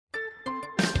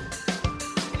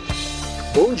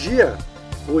Bom dia!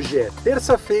 Hoje é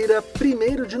terça-feira,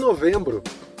 1º de novembro.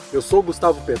 Eu sou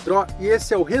Gustavo Petró e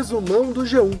esse é o resumão do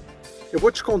G1. Eu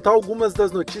vou te contar algumas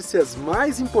das notícias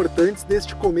mais importantes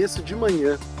deste começo de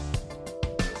manhã.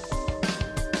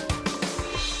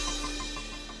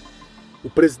 O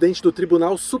presidente do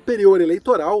Tribunal Superior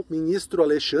Eleitoral, ministro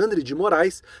Alexandre de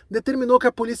Moraes, determinou que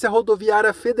a Polícia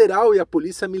Rodoviária Federal e a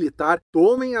Polícia Militar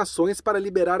tomem ações para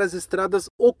liberar as estradas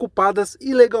ocupadas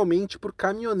ilegalmente por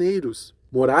caminhoneiros.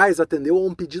 Moraes atendeu a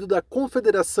um pedido da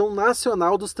Confederação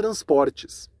Nacional dos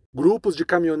Transportes. Grupos de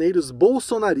caminhoneiros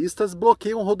bolsonaristas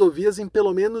bloqueiam rodovias em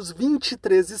pelo menos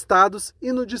 23 estados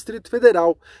e no Distrito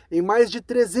Federal, em mais de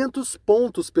 300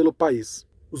 pontos pelo país.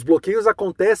 Os bloqueios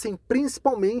acontecem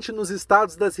principalmente nos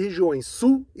estados das regiões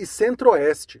Sul e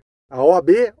Centro-Oeste. A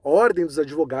OAB, Ordem dos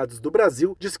Advogados do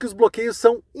Brasil, diz que os bloqueios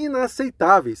são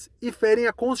inaceitáveis e ferem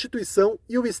a Constituição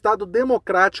e o Estado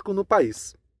democrático no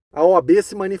país. A OAB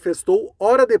se manifestou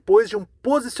hora depois de um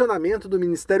posicionamento do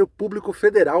Ministério Público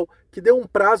Federal que deu um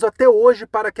prazo até hoje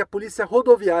para que a Polícia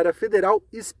Rodoviária Federal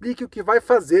explique o que vai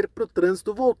fazer para o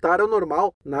trânsito voltar ao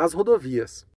normal nas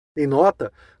rodovias. Em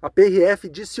nota, a PRF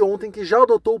disse ontem que já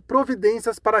adotou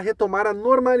providências para retomar a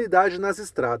normalidade nas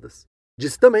estradas.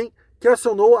 Disse também que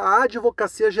acionou a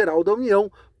Advocacia Geral da União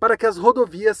para que as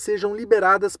rodovias sejam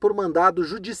liberadas por mandado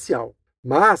judicial.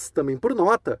 Mas, também por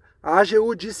nota, a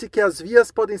AGU disse que as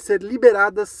vias podem ser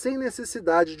liberadas sem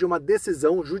necessidade de uma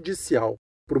decisão judicial.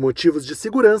 Por motivos de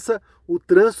segurança, o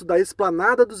trânsito da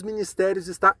esplanada dos ministérios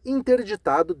está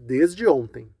interditado desde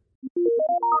ontem.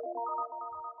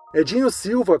 Edinho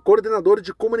Silva, coordenador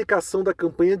de comunicação da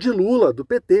campanha de Lula, do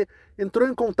PT, entrou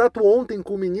em contato ontem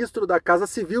com o ministro da Casa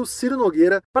Civil, Ciro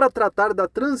Nogueira, para tratar da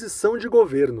transição de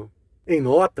governo. Em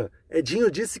nota,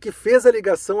 Edinho disse que fez a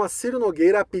ligação a Ciro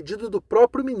Nogueira a pedido do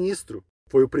próprio ministro.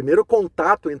 Foi o primeiro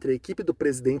contato entre a equipe do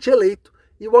presidente eleito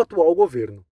e o atual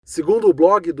governo. Segundo o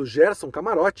blog do Gerson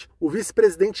Camarote, o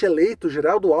vice-presidente eleito,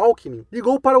 Geraldo Alckmin,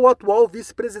 ligou para o atual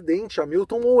vice-presidente,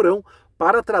 Hamilton Mourão,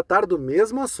 para tratar do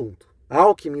mesmo assunto.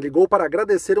 Alckmin ligou para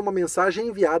agradecer uma mensagem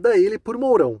enviada a ele por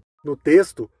Mourão. No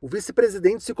texto, o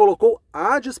vice-presidente se colocou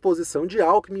à disposição de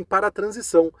Alckmin para a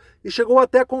transição e chegou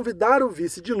até a convidar o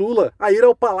vice de Lula a ir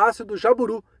ao Palácio do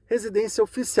Jaburu, residência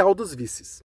oficial dos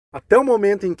vices. Até o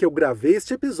momento em que eu gravei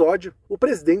este episódio, o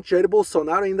presidente Jair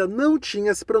Bolsonaro ainda não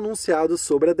tinha se pronunciado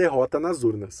sobre a derrota nas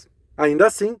urnas. Ainda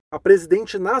assim, a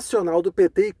presidente nacional do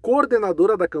PT e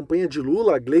coordenadora da campanha de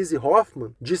Lula, Gleisi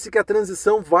Hoffmann, disse que a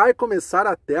transição vai começar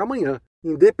até amanhã,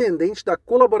 independente da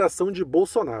colaboração de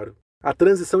Bolsonaro. A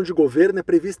transição de governo é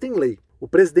prevista em lei. O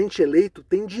presidente eleito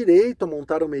tem direito a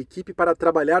montar uma equipe para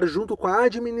trabalhar junto com a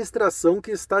administração que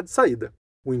está de saída.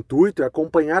 O intuito é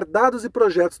acompanhar dados e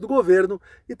projetos do governo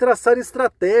e traçar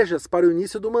estratégias para o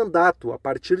início do mandato, a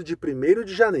partir de 1º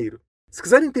de janeiro. Se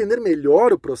quiser entender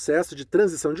melhor o processo de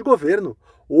transição de governo,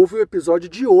 ouve o episódio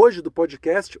de hoje do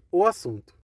podcast O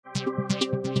Assunto.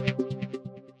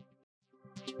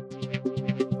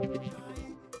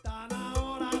 Tá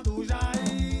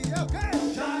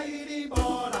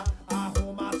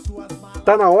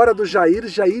na hora do Jair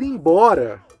ir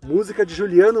embora. Música de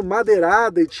Juliano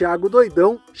Madeirada e Thiago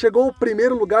Doidão chegou ao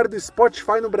primeiro lugar do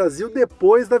Spotify no Brasil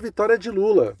depois da vitória de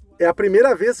Lula. É a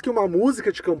primeira vez que uma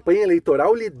música de campanha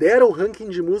eleitoral lidera o ranking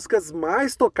de músicas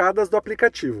mais tocadas do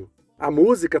aplicativo. A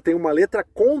música tem uma letra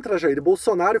contra Jair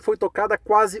Bolsonaro e foi tocada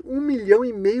quase 1,5 milhão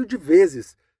de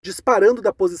vezes, disparando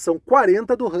da posição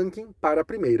 40 do ranking para a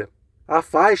primeira. A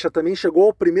faixa também chegou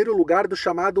ao primeiro lugar do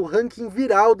chamado ranking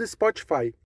viral do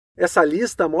Spotify. Essa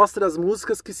lista mostra as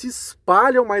músicas que se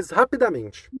espalham mais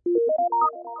rapidamente.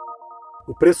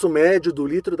 O preço médio do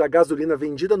litro da gasolina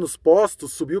vendida nos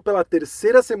postos subiu pela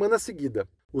 3ª semana seguida.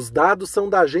 Os dados são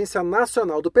da Agência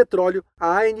Nacional do Petróleo,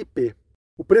 a ANP.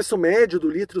 O preço médio do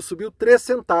litro subiu 3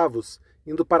 centavos,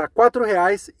 indo para R$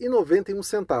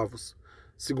 4,91.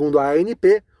 Segundo a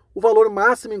ANP, o valor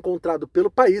máximo encontrado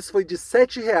pelo país foi de R$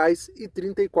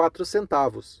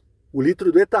 7,34. O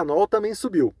litro do etanol também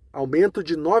subiu, aumento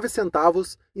de 9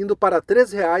 centavos, indo para R$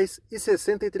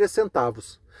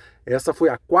 3,63. Essa foi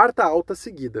a 4ª alta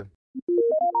seguida.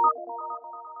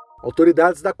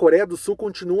 Autoridades da Coreia do Sul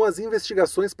continuam as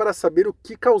investigações para saber o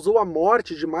que causou a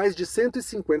morte de mais de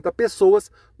 150 pessoas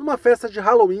numa festa de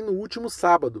Halloween no último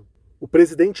sábado. O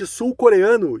presidente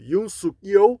sul-coreano Yoon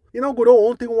Suk-yeol inaugurou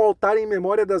ontem um altar em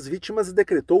memória das vítimas e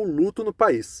decretou luto no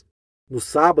país. No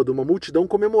sábado, uma multidão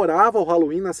comemorava o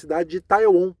Halloween na cidade de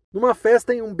Taewon, numa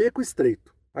festa em um beco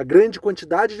estreito. A grande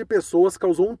quantidade de pessoas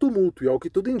causou um tumulto e, ao que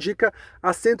tudo indica,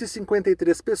 as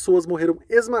 153 pessoas morreram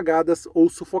esmagadas ou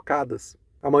sufocadas.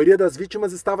 A maioria das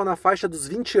vítimas estava na faixa dos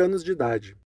 20 anos de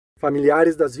idade.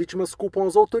 Familiares das vítimas culpam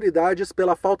as autoridades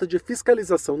pela falta de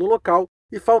fiscalização no local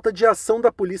e falta de ação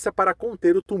da polícia para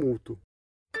conter o tumulto.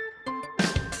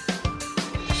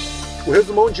 O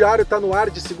Resumão Diário está no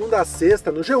ar de segunda a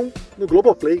sexta no G1, no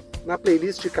Globoplay, na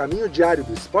playlist Caminho Diário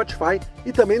do Spotify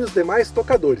e também nos demais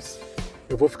tocadores.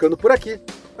 Eu vou ficando por aqui.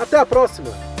 Até a próxima.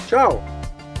 Tchau!